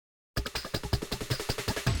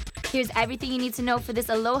Here's everything you need to know for this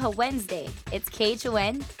Aloha Wednesday. It's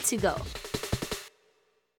KHON to go.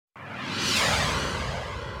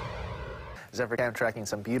 Zephyr tracking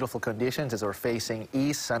some beautiful conditions as we're facing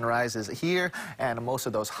east. Sunrise is here, and most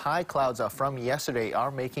of those high clouds from yesterday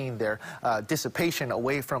are making their dissipation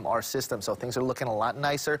away from our system. So things are looking a lot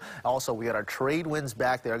nicer. Also, we got our trade winds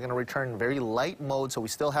back. They're going to return in very light mode, so we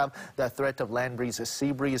still have that threat of land breeze, a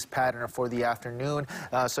sea breeze pattern for the afternoon.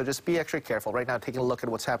 So just be extra careful. Right now, taking a look at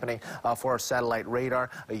what's happening for our satellite radar.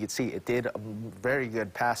 You can see it did very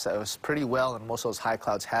good pass. It was pretty well, and most of those high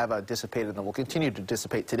clouds have dissipated, and will continue to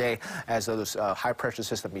dissipate today as those high pressure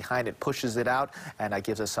system behind it pushes it out, and that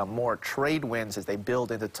gives us some more trade winds as they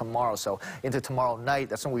build into tomorrow. So into tomorrow night,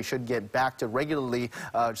 that's when we should get back to regularly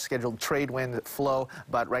scheduled trade wind flow.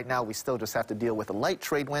 But right now, we still just have to deal with the light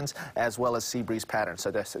trade winds as well as sea breeze patterns.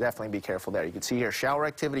 So definitely be careful there. You can see here shower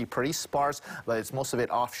activity pretty sparse, but it's most of it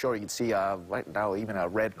offshore. You can see right now even a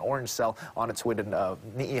red and orange cell on its way to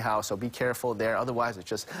Niihau. So be careful there. Otherwise, it's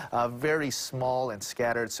just very small and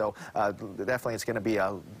scattered. So definitely, it's going to be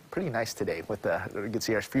pretty nice today. With you can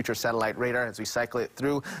see our future satellite radar as we cycle it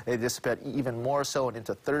through. They dissipate even more so, and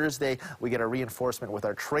into Thursday we get a reinforcement with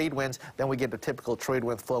our trade winds. Then we get the typical trade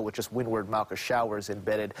wind flow with just windward Mauka showers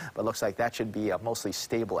embedded, but looks like that should be a mostly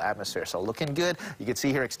stable atmosphere. So looking good. You can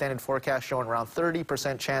see here extended forecast showing around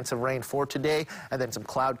 30% chance of rain for today, and then some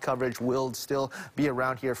cloud coverage will still be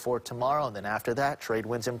around here for tomorrow. And then after that, trade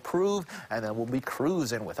winds improve, and then we'll be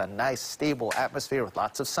cruising with a nice stable atmosphere with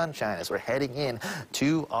lots of sunshine as we're heading in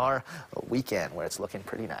to our weekend where it's looking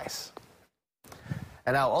pretty nice.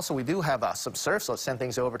 And now also we do have some surf, so let's send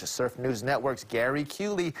things over to Surf News Network's Gary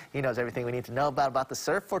Cooley. He knows everything we need to know about the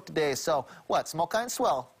surf for today. So what, small kind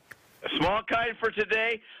swell? Small kind for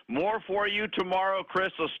today, more for you tomorrow,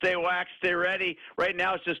 Chris, so stay waxed, stay ready. Right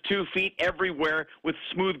now it's just 2 feet everywhere with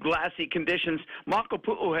smooth, glassy conditions.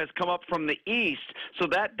 Makapu'u has come up from the east, so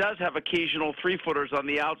that does have occasional 3-footers on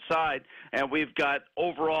the outside, and we've got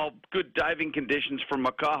overall good diving conditions for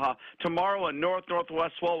Makaha. Tomorrow a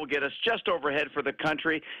north-northwest swell will get us just overhead for the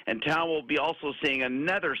country, and town will be also seeing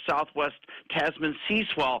another southwest Tasman sea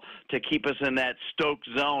swell to keep us in that Stoke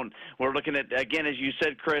zone. We're looking at, again, as you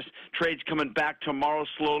said, Chris, trades coming back tomorrow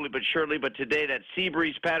slowly but surely, but today that sea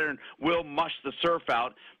breeze pattern will mush the surf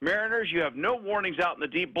out. Mariners, you have no warnings out in the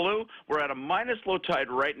deep blue. We're at a minus low tide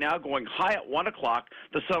right now, going high at 1 o'clock.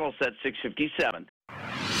 The sun will set 6:57.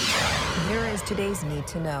 Here is today's Need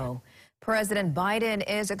to Know. President Biden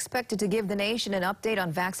is expected to give the nation an update on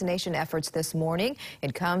vaccination efforts this morning.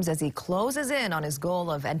 It comes as he closes in on his goal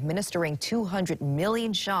of administering 200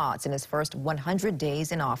 million shots in his first 100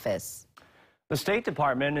 days in office. The State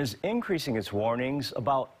Department is increasing its warnings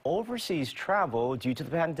about overseas travel due to the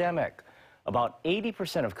pandemic. About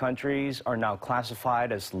 80% of countries are now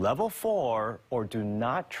classified as level 4 or do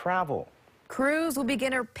not travel. Crews will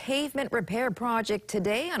begin a pavement repair project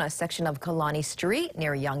today on a section of Kalani Street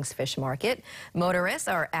near Young's Fish Market. Motorists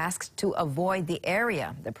are asked to avoid the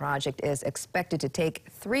area. The project is expected to take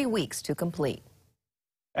 3 weeks to complete.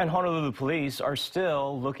 And Honolulu police are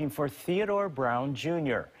still looking for Theodore Brown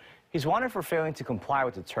Jr. He's wanted for failing to comply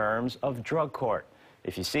with the terms of drug court.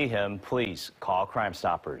 If you see him, please call Crime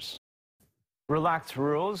Stoppers. Relaxed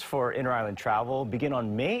rules for inter-island travel begin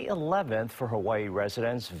on May 11th for Hawaii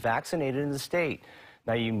residents vaccinated in the state.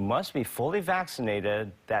 Now, you must be fully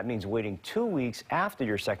vaccinated. That means waiting 2 weeks after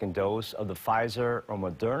your second dose of the Pfizer or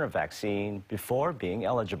Moderna vaccine before being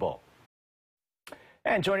eligible.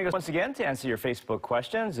 And joining us once again to answer your Facebook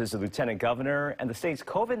questions is the Lieutenant Governor and the state's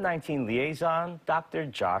COVID-19 liaison, Dr.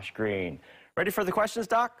 Josh Green. Ready for the questions,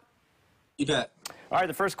 Doc? You bet. All right,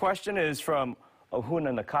 the first question is from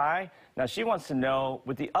Ohuna Nakai. Now, she wants to know,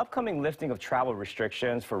 with the upcoming lifting of travel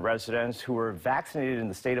restrictions for residents who were vaccinated in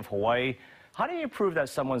the state of Hawaii, how do you prove that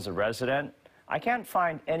someone's a resident? I can't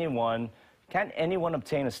find anyone. Can anyone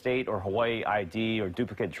obtain a state or Hawaii ID or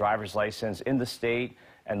duplicate driver's license in the state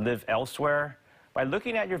and live elsewhere? By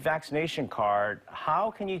looking at your vaccination card,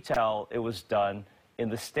 how can you tell it was done in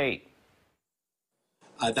the state?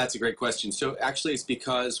 That's a great question. So actually, it's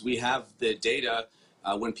because we have the data.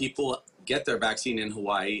 When people get their vaccine in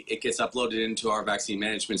Hawaii, it gets uploaded into our vaccine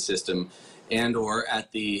management system, and or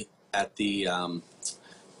at the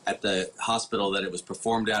hospital that it was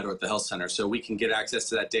performed at or at the health center. So we can get access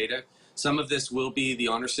to that data. Some of this will be the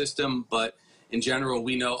honor system, but in general,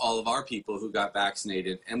 we know all of our people who got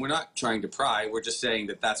vaccinated, and we're not trying to pry. We're just saying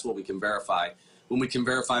that that's what we can verify. When we can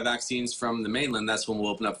verify vaccines from the mainland, that's when we'll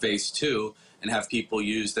open up phase 2 and have people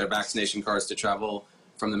use their vaccination cards to travel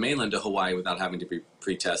from the mainland to Hawaii without having to be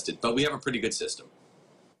pre-tested. But we have a pretty good system.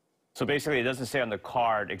 So basically, it doesn't say on the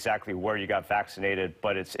card exactly where you got vaccinated,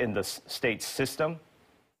 but it's in the state system?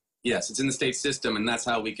 Yes, it's in the state system, and that's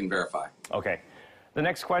how we can verify. Okay. The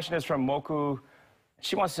next question is from Moku.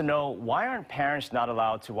 She wants to know, why aren't parents not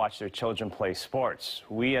allowed to watch their children play sports?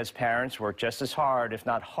 We as parents work just as hard, if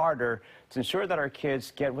not harder, to ensure that our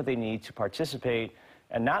kids get what they need to participate,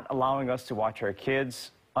 and not allowing us to watch our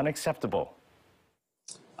kids, unacceptable.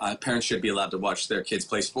 Parents should be allowed to watch their kids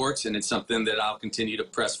play sports, and it's something that I'll continue to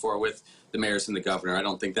press for with the mayors and the governor. I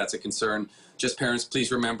don't think that's a concern. Just parents,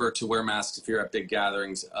 please remember to wear masks if you're at big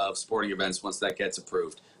gatherings of sporting events once that gets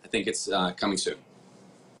approved. I think it's coming soon.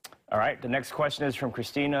 All right, the next question is from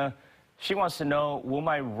Christina. She wants to know, will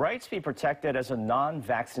my rights be protected as a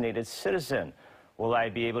non-vaccinated citizen? Will I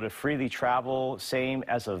be able to freely travel, same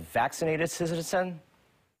as a vaccinated citizen?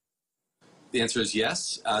 The answer is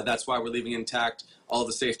yes. That's why we're leaving intact all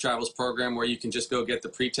the Safe Travels program, where you can just go get the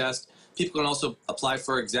pretest. People can also apply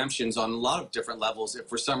for exemptions on a lot of different levels. If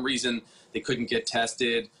for some reason they couldn't get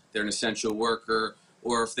tested, they're an essential worker,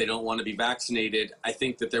 or if they don't want to be vaccinated, I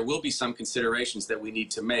think that there will be some considerations that we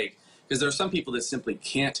need to make, because there are some people that simply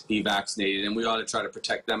can't be vaccinated, and we ought to try to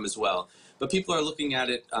protect them as well. But people are looking at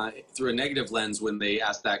it through a negative lens when they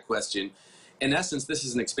ask that question. In essence, this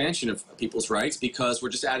is an expansion of people's rights, because we're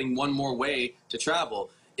just adding one more way to travel.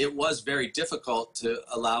 It was very difficult to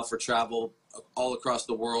allow for travel all across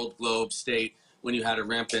the world, globe, state, when you had a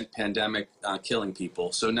rampant pandemic killing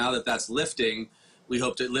people. So now that that's lifting, we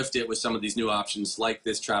hope to lift it with some of these new options, like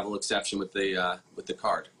this travel exception with the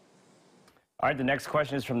card. All right, the next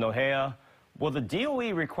question is from Nohea. Will the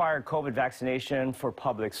DOE require COVID vaccination for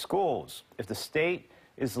public schools? If the state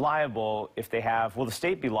is liable, will the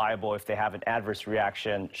state be liable if they have an adverse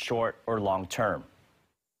reaction, short or long term?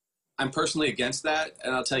 I'm personally against that,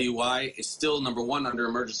 and I'll tell you why. It's still, number one, under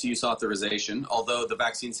emergency use authorization. Although the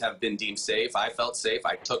vaccines have been deemed safe, I felt safe.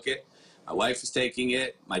 I took it. My wife is taking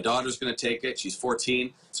it. My daughter's going to take it. She's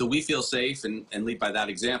 14. So we feel safe and lead by that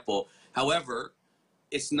example. However,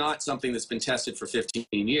 it's not something that's been tested for 15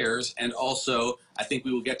 years. And also, I think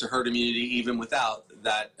we will get to herd immunity even without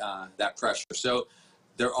that pressure. So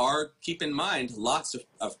there are, keep in mind, lots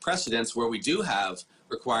of precedents where we do have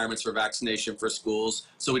requirements for vaccination for schools,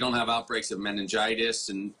 so we don't have outbreaks of meningitis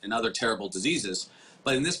and other terrible diseases.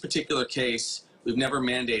 But in this particular case, we've never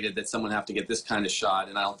mandated that someone have to get this kind of shot,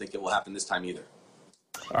 and I don't think it will happen this time either.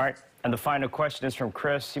 All right, and the final question is from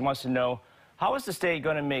Chris. He wants to know, how is the state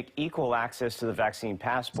going to make equal access to the vaccine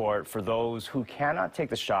passport for those who cannot take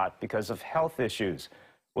the shot because of health issues?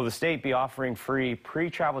 Will the state be offering free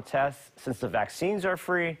pre-travel tests since the vaccines are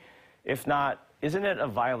free? If not, isn't it a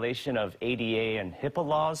violation of ADA and HIPAA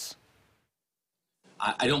laws?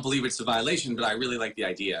 I don't believe it's a violation, but I really like the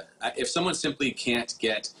idea. If someone simply can't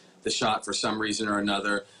get the shot for some reason or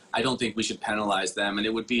another, I don't think we should penalize them, and it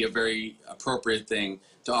would be a very appropriate thing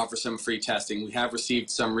to offer some free testing. We have received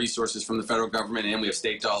some resources from the federal government, and we have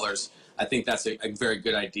state dollars. I think that's a very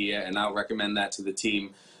good idea, and I'll recommend that to the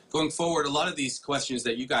team. Going forward, a lot of these questions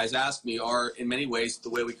that you guys ask me are, in many ways, the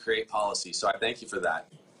way we create policy, so I thank you for that.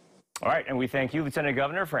 All right, and we thank you, Lieutenant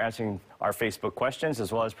Governor, for answering our Facebook questions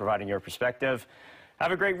as well as providing your perspective.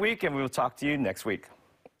 Have a great week, and we will talk to you next week.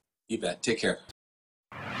 You bet. Take care.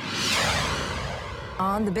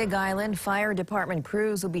 On the Big Island, fire department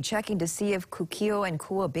crews will be checking to see if Kukio and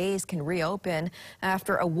Kua Bays can reopen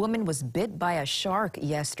after a woman was bit by a shark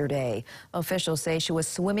yesterday. Officials say she was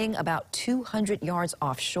swimming about 200 yards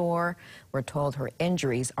offshore. We're told her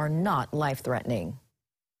injuries are not life-threatening.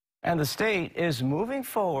 And the state is moving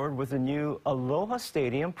forward with a new Aloha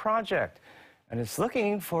Stadium project, and it's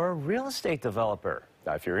looking for a real estate developer.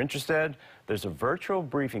 Now, if you're interested, there's a virtual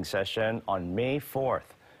briefing session on May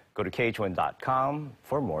 4th. Go to KHON.com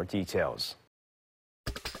for more details.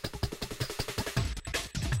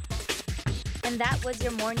 And that was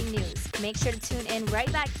your morning news. Make sure to tune in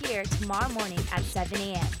right back here tomorrow morning at 7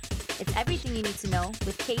 a.m. It's everything you need to know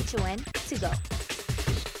with KHON to go.